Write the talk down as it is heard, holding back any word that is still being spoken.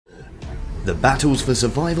The battles for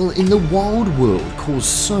survival in the wild world cause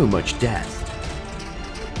so much death.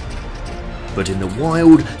 But in the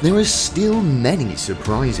wild, there are still many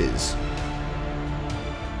surprises.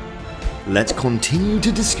 Let's continue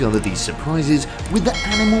to discover these surprises with the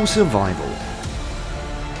animal survival.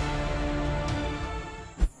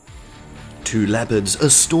 Two leopards are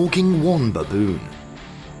stalking one baboon.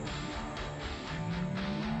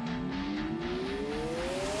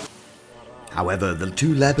 However, the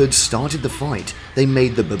two leopards started the fight they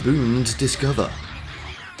made the baboons discover.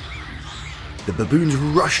 The baboons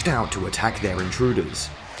rushed out to attack their intruders.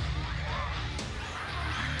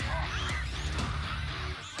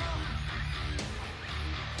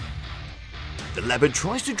 The leopard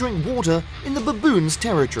tries to drink water in the baboon's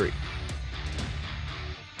territory.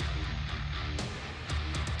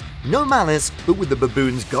 No malice, but with the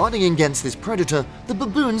baboons guarding against this predator, the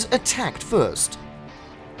baboons attacked first.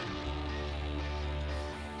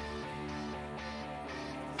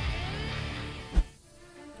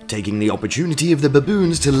 Taking the opportunity of the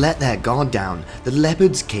baboons to let their guard down, the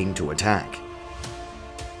leopards came to attack.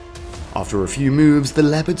 After a few moves, the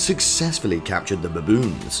leopards successfully captured the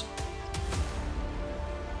baboons.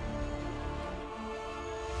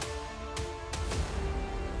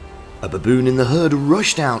 A baboon in the herd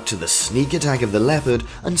rushed out to the sneak attack of the leopard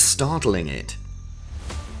and startling it.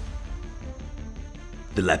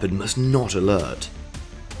 The leopard must not alert.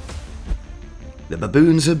 The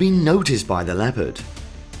baboons have been noticed by the leopard.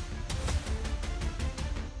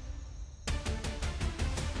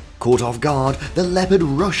 Caught off guard, the leopard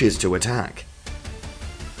rushes to attack.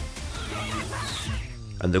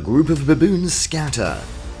 And the group of baboons scatter.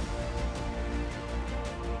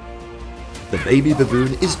 The baby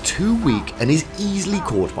baboon is too weak and is easily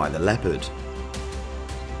caught by the leopard.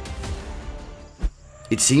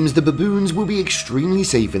 It seems the baboons will be extremely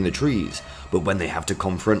safe in the trees, but when they have to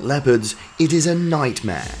confront leopards, it is a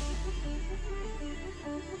nightmare.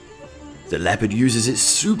 The leopard uses its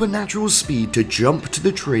supernatural speed to jump to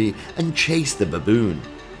the tree and chase the baboon.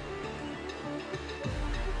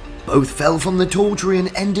 Both fell from the tall tree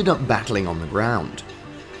and ended up battling on the ground.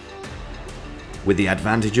 With the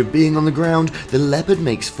advantage of being on the ground, the leopard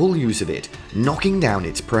makes full use of it, knocking down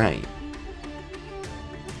its prey.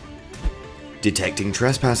 Detecting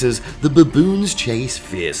trespassers, the baboons chase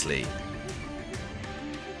fiercely.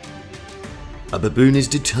 A baboon is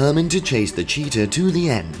determined to chase the cheetah to the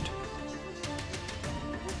end.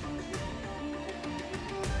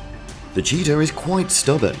 The cheetah is quite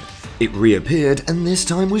stubborn. It reappeared and this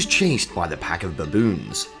time was chased by the pack of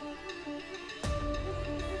baboons.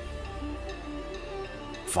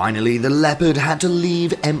 Finally, the leopard had to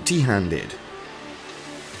leave empty-handed.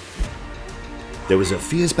 There was a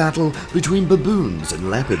fierce battle between baboons and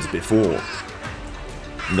leopards before.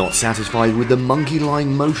 Not satisfied with the monkey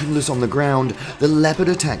lying motionless on the ground, the leopard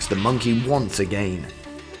attacks the monkey once again.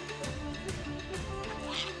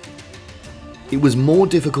 It was more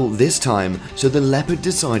difficult this time, so the leopard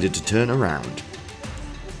decided to turn around.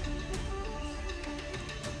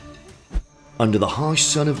 Under the harsh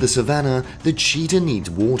sun of the savannah, the cheetah needs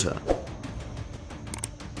water.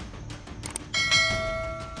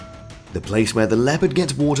 The place where the leopard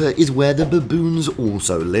gets water is where the baboons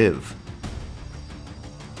also live.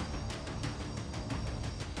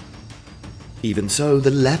 Even so,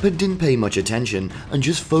 the leopard didn't pay much attention and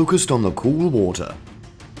just focused on the cool water.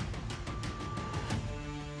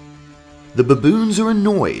 The baboons are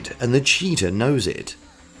annoyed and the cheetah knows it.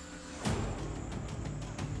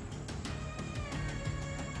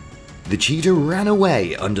 The cheetah ran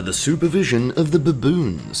away under the supervision of the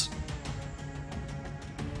baboons.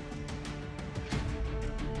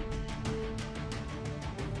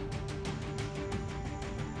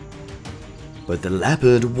 But the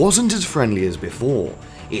leopard wasn't as friendly as before.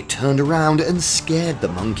 It turned around and scared the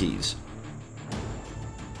monkeys.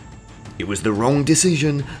 It was the wrong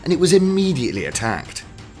decision and it was immediately attacked.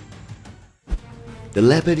 The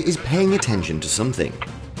leopard is paying attention to something.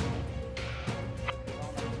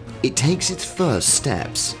 It takes its first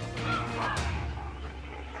steps.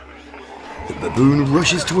 The baboon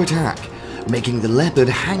rushes to attack, making the leopard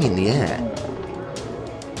hang in the air.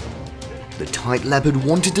 The tight leopard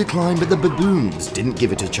wanted to climb, but the baboons didn't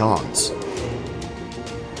give it a chance.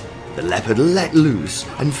 The leopard let loose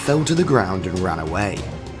and fell to the ground and ran away.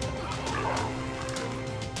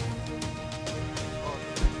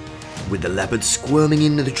 With the leopard squirming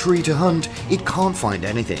into the tree to hunt, it can't find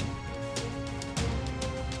anything.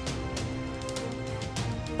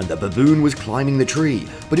 And the baboon was climbing the tree,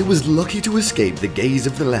 but it was lucky to escape the gaze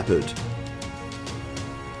of the leopard.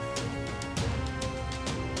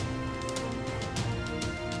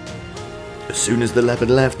 As soon as the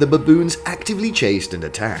leopard left, the baboons actively chased and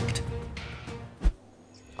attacked.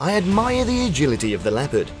 I admire the agility of the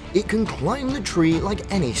leopard. It can climb the tree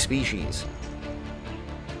like any species.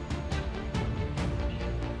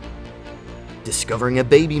 Discovering a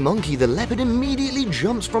baby monkey, the leopard immediately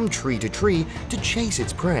jumps from tree to tree to chase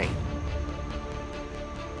its prey.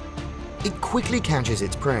 It quickly catches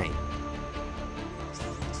its prey.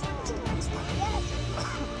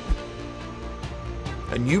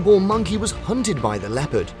 A newborn monkey was hunted by the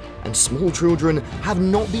leopard, and small children have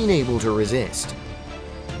not been able to resist.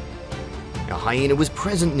 A hyena was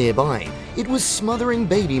present nearby. It was smothering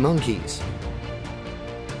baby monkeys.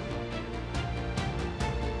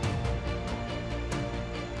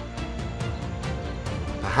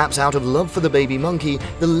 Perhaps out of love for the baby monkey,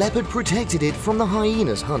 the leopard protected it from the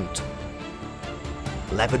hyena's hunt.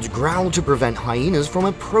 Leopards growl to prevent hyenas from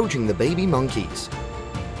approaching the baby monkeys.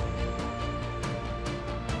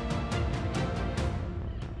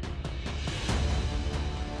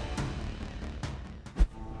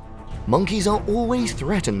 Monkeys are always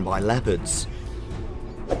threatened by leopards.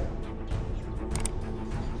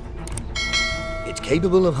 It's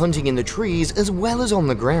capable of hunting in the trees as well as on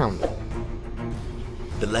the ground.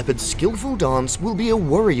 The leopard's skillful dance will be a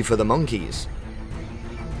worry for the monkeys.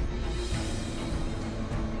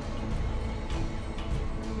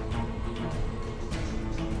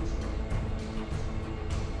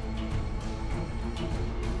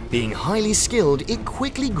 Being highly skilled, it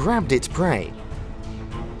quickly grabbed its prey.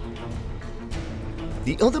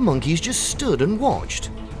 The other monkeys just stood and watched.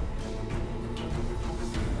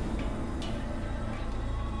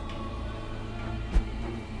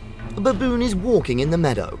 A baboon is walking in the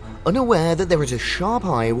meadow, unaware that there is a sharp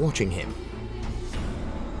eye watching him.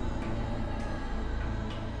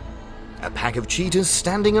 A pack of cheetahs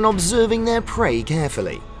standing and observing their prey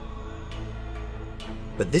carefully.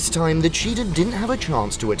 But this time the cheetah didn't have a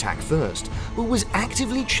chance to attack first, but was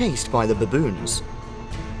actively chased by the baboons.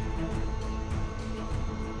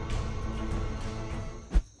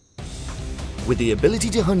 With the ability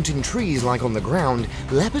to hunt in trees like on the ground,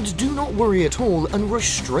 leopards do not worry at all and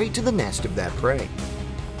rush straight to the nest of their prey.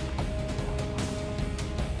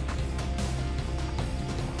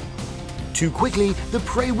 Too quickly, the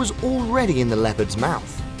prey was already in the leopard's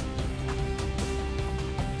mouth.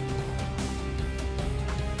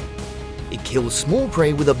 It kills small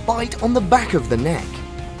prey with a bite on the back of the neck.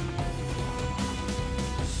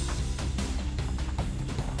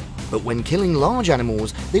 But when killing large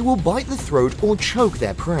animals, they will bite the throat or choke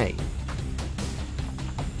their prey.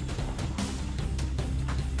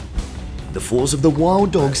 The force of the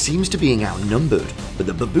wild dog seems to be outnumbered, but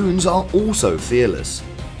the baboons are also fearless.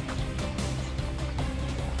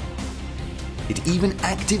 It even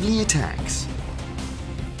actively attacks.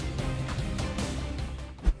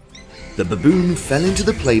 The baboon fell into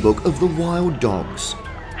the playbook of the wild dogs.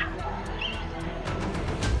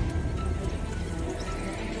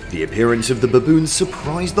 The appearance of the baboons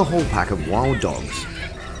surprised the whole pack of wild dogs.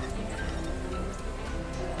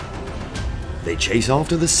 They chase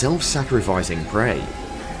after the self-sacrificing prey.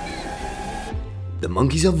 The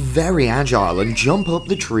monkeys are very agile and jump up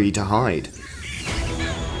the tree to hide.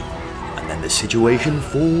 And then the situation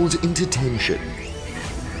falls into tension.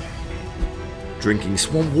 Drinking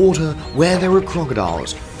swamp water where there are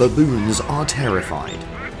crocodiles, baboons are terrified.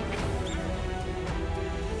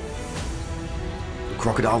 The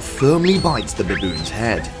crocodile firmly bites the baboon's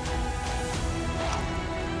head.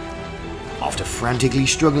 After frantically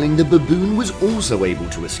struggling, the baboon was also able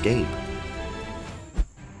to escape.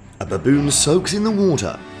 A baboon soaks in the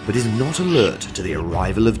water, but is not alert to the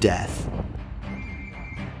arrival of death.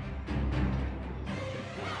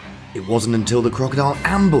 It wasn't until the crocodile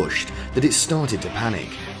ambushed that it started to panic.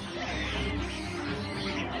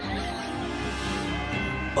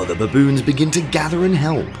 Other baboons begin to gather and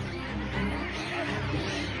help.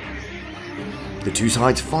 The two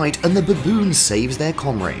sides fight and the baboon saves their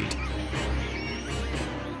comrade.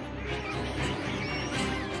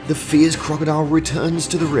 The fierce crocodile returns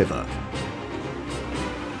to the river.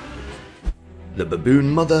 The baboon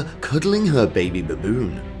mother cuddling her baby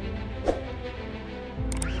baboon.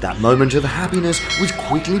 That moment of happiness was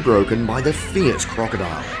quickly broken by the fierce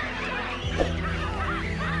crocodile.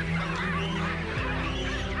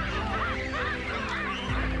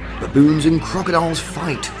 Baboons and crocodiles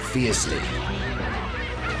fight fiercely.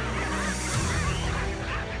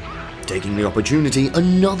 Taking the opportunity,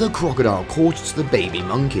 another crocodile courts the baby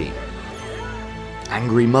monkey.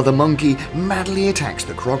 Angry mother monkey madly attacks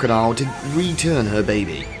the crocodile to return her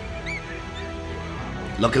baby.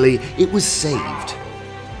 Luckily, it was saved.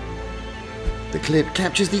 The clip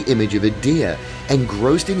captures the image of a deer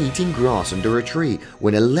engrossed in eating grass under a tree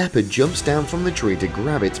when a leopard jumps down from the tree to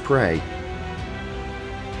grab its prey.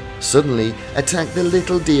 Suddenly, the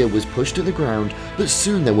little deer was pushed to the ground, but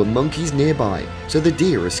soon there were monkeys nearby, so the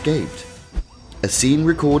deer escaped. A scene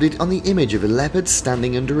recorded on the image of a leopard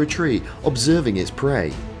standing under a tree, observing its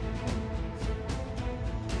prey.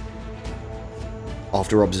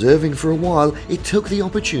 After observing for a while, it took the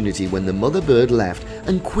opportunity when the mother bird left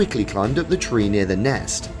and quickly climbed up the tree near the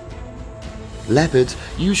nest. Leopards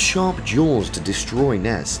use sharp jaws to destroy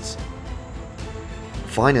nests.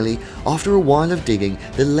 Finally, after a while of digging,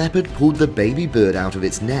 the leopard pulled the baby bird out of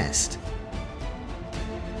its nest.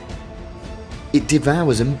 It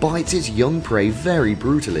devours and bites its young prey very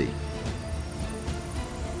brutally.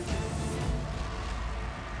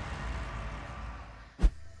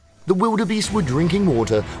 The wildebeest were drinking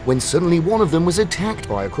water when suddenly one of them was attacked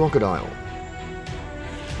by a crocodile.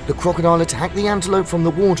 The crocodile attacked the antelope from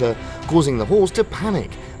the water, causing the horse to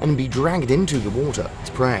panic and be dragged into the water, its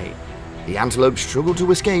prey. The antelope struggled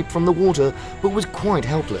to escape from the water but was quite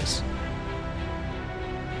helpless.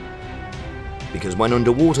 Because when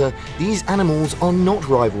underwater, these animals are not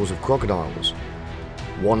rivals of crocodiles.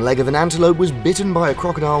 One leg of an antelope was bitten by a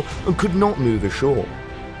crocodile and could not move ashore.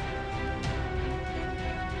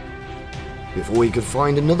 Before he could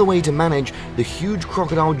find another way to manage, the huge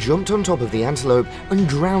crocodile jumped on top of the antelope and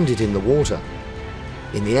drowned it in the water.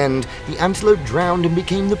 In the end, the antelope drowned and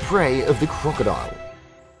became the prey of the crocodile.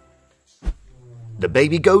 The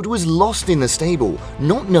baby goat was lost in the stable,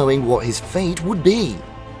 not knowing what his fate would be.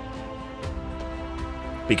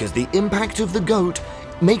 Because the impact of the goat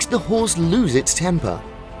makes the horse lose its temper.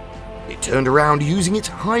 It turned around using its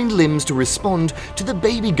hind limbs to respond to the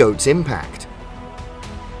baby goat's impact.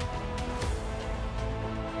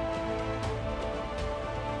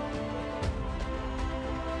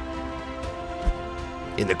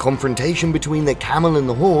 In the confrontation between the camel and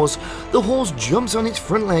the horse jumps on its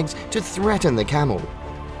front legs to threaten the camel,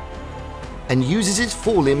 and uses its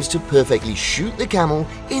forelimbs to perfectly shoot the camel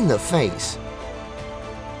in the face.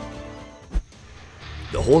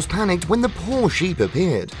 The horse panicked when the poor sheep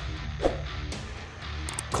appeared.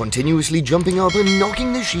 Continuously jumping up and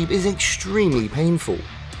knocking the sheep is extremely painful.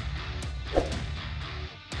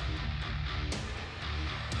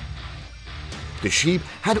 The sheep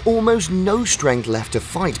had almost no strength left to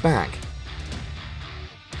fight back.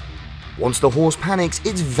 Once the horse panics,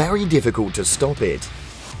 it's very difficult to stop it.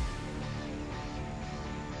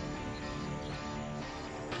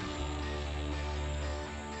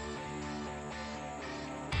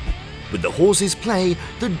 With the horse's play,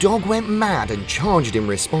 the dog went mad and charged in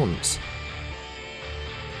response.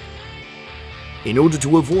 In order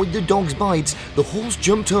to avoid the dog's bites, the horse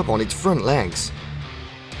jumped up on its front legs,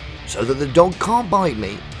 so that the dog can't bite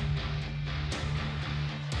me.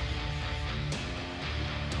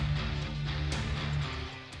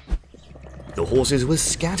 The horses were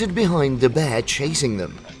scattered behind the bear chasing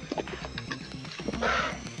them.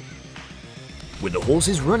 With the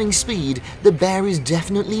horse's running speed, the bear is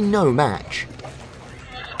definitely no match.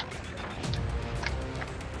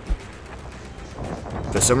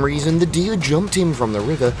 For some reason, the deer jumped in from the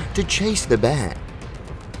river to chase the bear.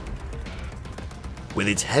 With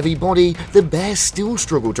its heavy body, the bear still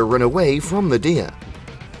struggled to run away from the deer.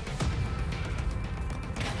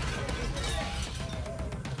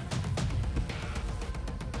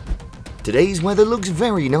 Today's weather looks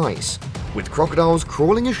very nice, with crocodiles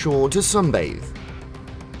crawling ashore to sunbathe.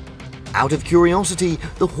 Out of curiosity,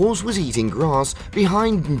 the horse was eating grass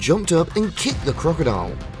behind and jumped up and kicked the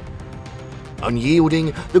crocodile.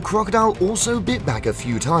 Unyielding, the crocodile also bit back a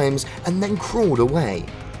few times and then crawled away.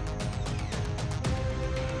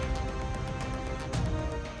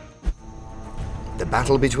 The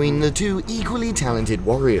battle between the two equally talented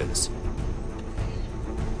warriors.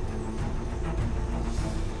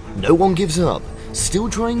 No one gives up, still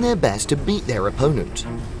trying their best to beat their opponent.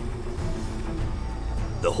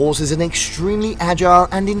 The horse is an extremely agile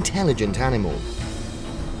and intelligent animal.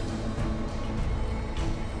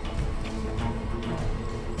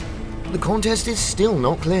 The contest is still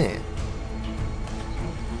not clear.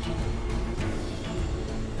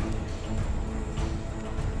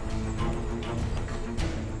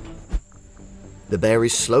 The bear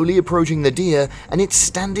is slowly approaching the deer and it's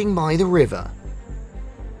standing by the river.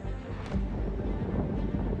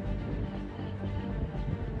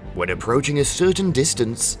 When approaching a certain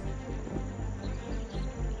distance,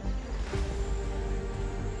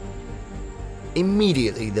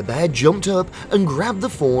 immediately the bear jumped up and grabbed the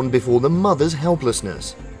fawn before the mother's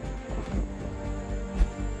helplessness.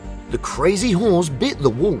 The crazy horse bit the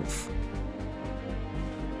wolf.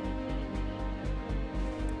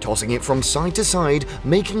 tossing it from side to side,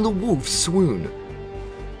 making the wolf swoon.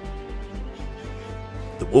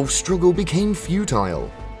 The wolf's struggle became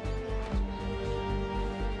futile.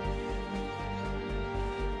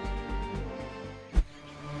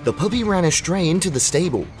 The puppy ran astray into the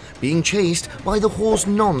stable, being chased by the horse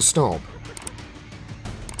non-stop.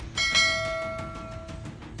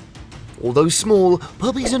 Although small,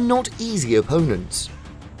 puppies are not easy opponents.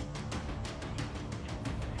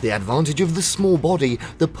 The advantage of the small body,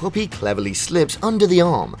 the puppy cleverly slips under the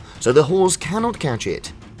arm, so the horse cannot catch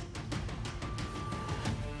it.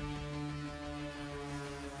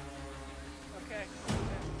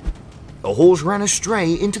 A horse ran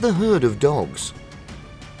astray into the herd of dogs.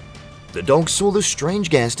 The dogs saw the strange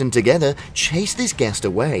guest and together chased this guest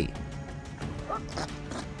away.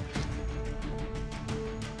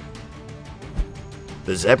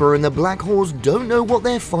 The zebra and the black horse don't know what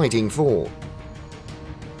they're fighting for.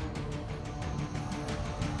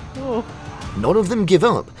 None of them give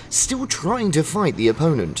up, still trying to fight the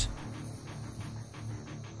opponent.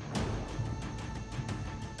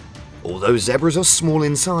 Although zebras are small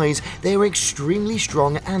in size, they are extremely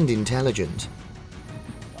strong and intelligent.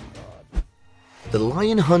 The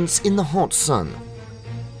lion hunts in the hot sun.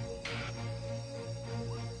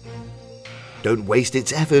 Don't waste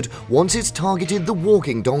its effort once it's targeted the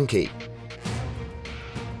walking donkey.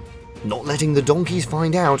 Not letting the donkeys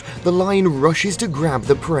find out, the lion rushes to grab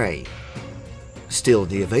the prey. Still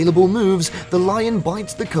the available moves, the lion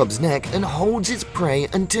bites the cub's neck and holds its prey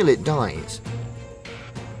until it dies.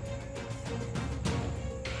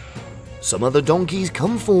 Some other donkeys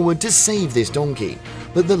come forward to save this donkey,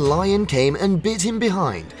 but the lion came and bit him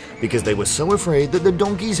behind because they were so afraid that the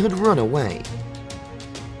donkeys had run away.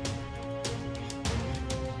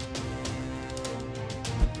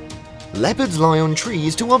 Leopards lie on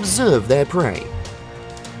trees to observe their prey.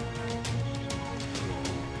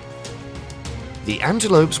 The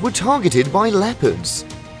antelopes were targeted by leopards.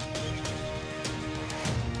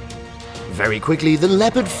 Very quickly, the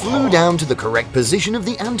leopard flew down to the correct position of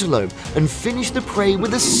the antelope and finished the prey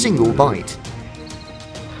with a single bite.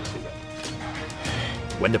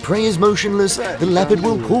 When the prey is motionless, the leopard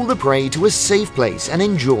will pull the prey to a safe place and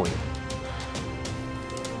enjoy.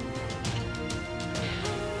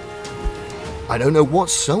 I don't know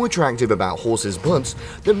what's so attractive about horses' butts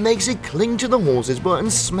that makes it cling to the horse's butt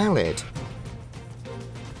and smell it.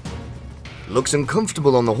 Looks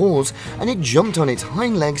uncomfortable on the horse, and it jumped on its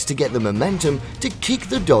hind legs to get the momentum to kick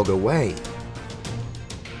the dog away.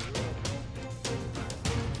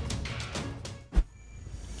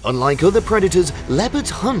 Unlike other predators, leopards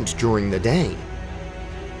hunt during the day.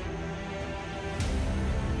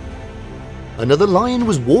 Another lion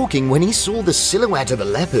was walking when he saw the silhouette of a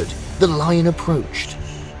leopard. The lion approached.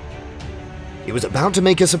 He was about to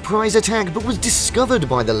make a surprise attack but was discovered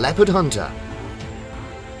by the leopard hunter.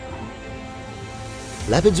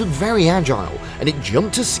 Leopards are very agile, and it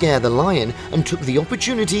jumped to scare the lion and took the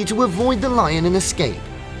opportunity to avoid the lion and escape.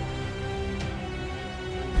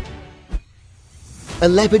 A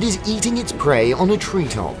leopard is eating its prey on a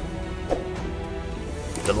treetop.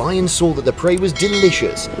 The lion saw that the prey was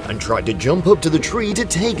delicious and tried to jump up to the tree to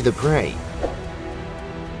take the prey.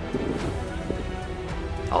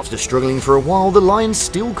 After struggling for a while, the lion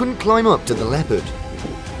still couldn't climb up to the leopard.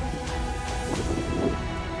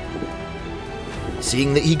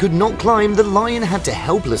 Seeing that he could not climb, the lion had to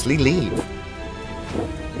helplessly leave.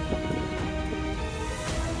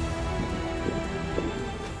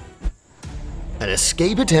 An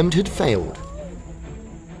escape attempt had failed.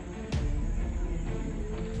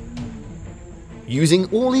 Using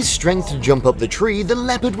all his strength to jump up the tree, the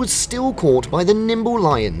leopard was still caught by the nimble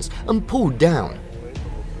lions and pulled down.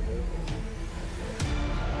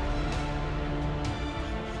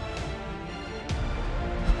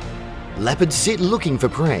 Leopards sit looking for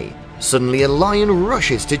prey. Suddenly a lion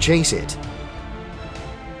rushes to chase it.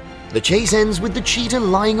 The chase ends with the cheetah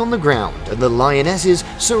lying on the ground and the lionesses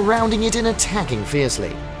surrounding it and attacking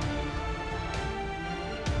fiercely.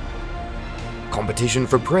 Competition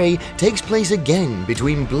for prey takes place again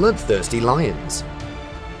between bloodthirsty lions.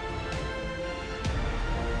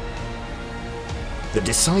 The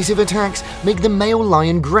decisive attacks make the male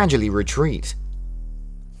lion gradually retreat.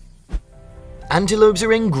 Antelopes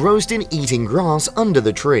are engrossed in eating grass under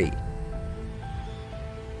the tree.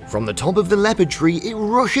 From the top of the leopard tree, it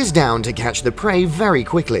rushes down to catch the prey very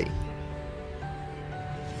quickly.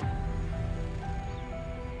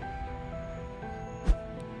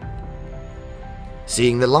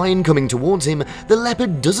 Seeing the lion coming towards him, the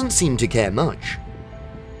leopard doesn't seem to care much.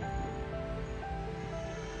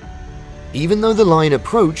 Even though the lion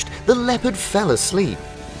approached, the leopard fell asleep.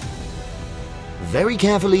 Very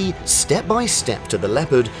carefully, step by step to the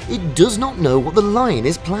leopard, it does not know what the lion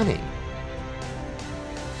is planning.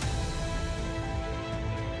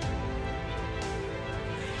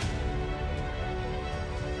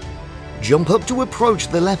 Jump up to approach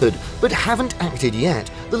the leopard, but haven't acted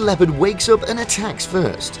yet. The leopard wakes up and attacks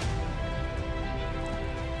first.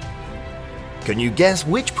 Can you guess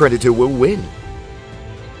which predator will win?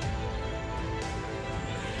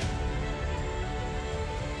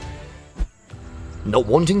 Not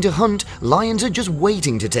wanting to hunt, lions are just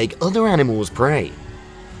waiting to take other animals' prey.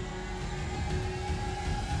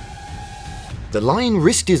 The lion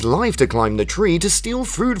risked his life to climb the tree to steal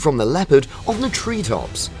food from the leopard on the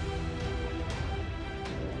treetops.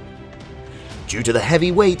 Due to the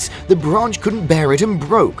heavy weights, the branch couldn't bear it and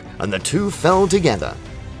broke, and the two fell together.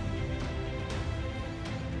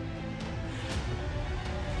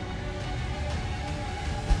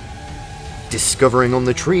 Discovering on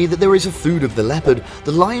the tree that there is a food of the leopard,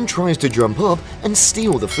 the lion tries to jump up and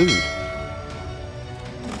steal the food.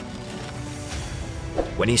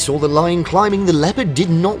 When he saw the lion climbing, the leopard did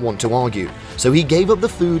not want to argue, so he gave up the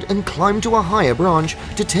food and climbed to a higher branch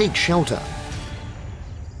to take shelter.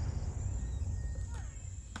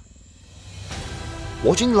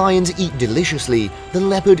 Watching lions eat deliciously, the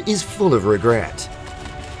leopard is full of regret.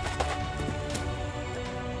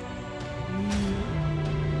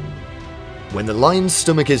 When the lion's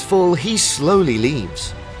stomach is full, he slowly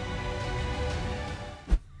leaves.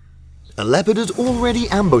 A leopard has already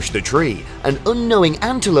ambushed the tree. An unknowing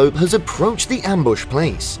antelope has approached the ambush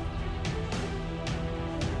place.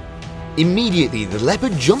 Immediately, the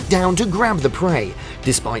leopard jumped down to grab the prey,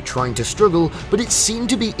 despite trying to struggle, but it seemed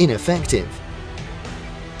to be ineffective.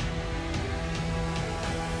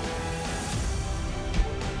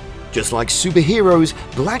 Just like superheroes,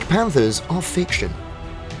 Black Panthers are fiction.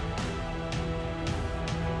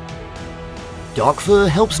 Dark fur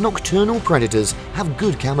helps nocturnal predators have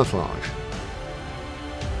good camouflage.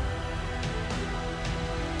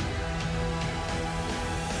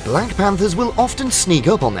 Black Panthers will often sneak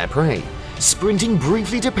up on their prey, sprinting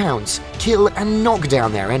briefly to pounce, kill and knock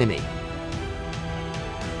down their enemy.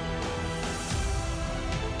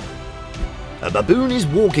 A baboon is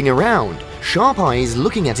walking around, sharp eyes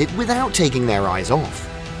looking at it without taking their eyes off.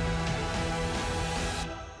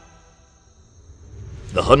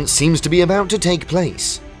 The hunt seems to be about to take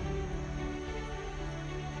place.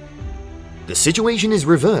 The situation is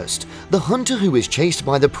reversed. The hunter who is chased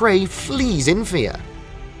by the prey flees in fear.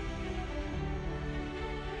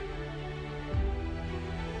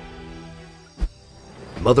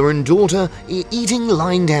 Mother and daughter are eating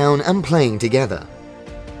lying down and playing together.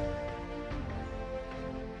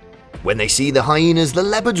 When they see the hyenas, the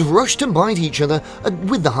leopards rush to bite each other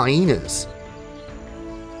with the hyenas.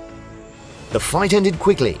 The fight ended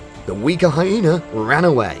quickly. The weaker hyena ran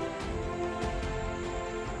away.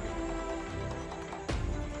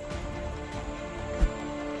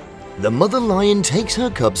 The mother lion takes her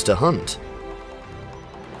cubs to hunt.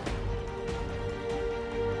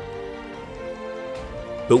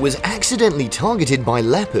 But was accidentally targeted by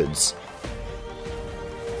leopards.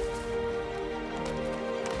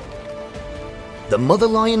 The mother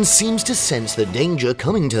lion seems to sense the danger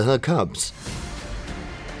coming to her cubs.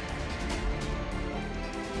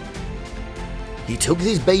 He took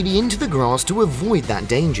his baby into the grass to avoid that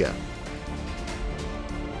danger.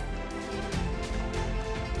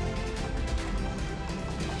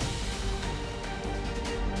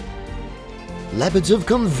 Leopards have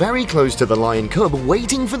come very close to the lion cub,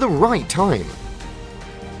 waiting for the right time.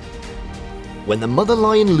 When the mother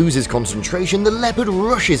lion loses concentration, the leopard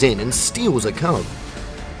rushes in and steals a cub.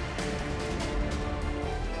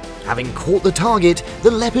 Having caught the target,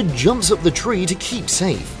 the leopard jumps up the tree to keep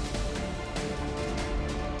safe.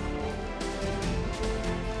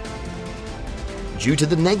 Due to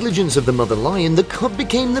the negligence of the mother lion, the cub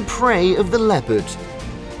became the prey of the leopard.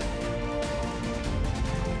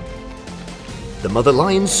 The mother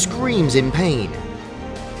lion screams in pain.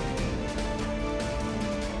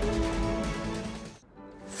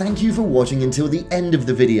 Thank you for watching until the end of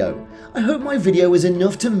the video. I hope my video is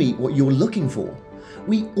enough to meet what you're looking for.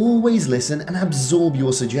 We always listen and absorb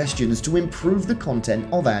your suggestions to improve the content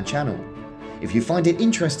of our channel. If you find it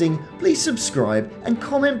interesting, please subscribe and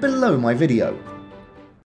comment below my video.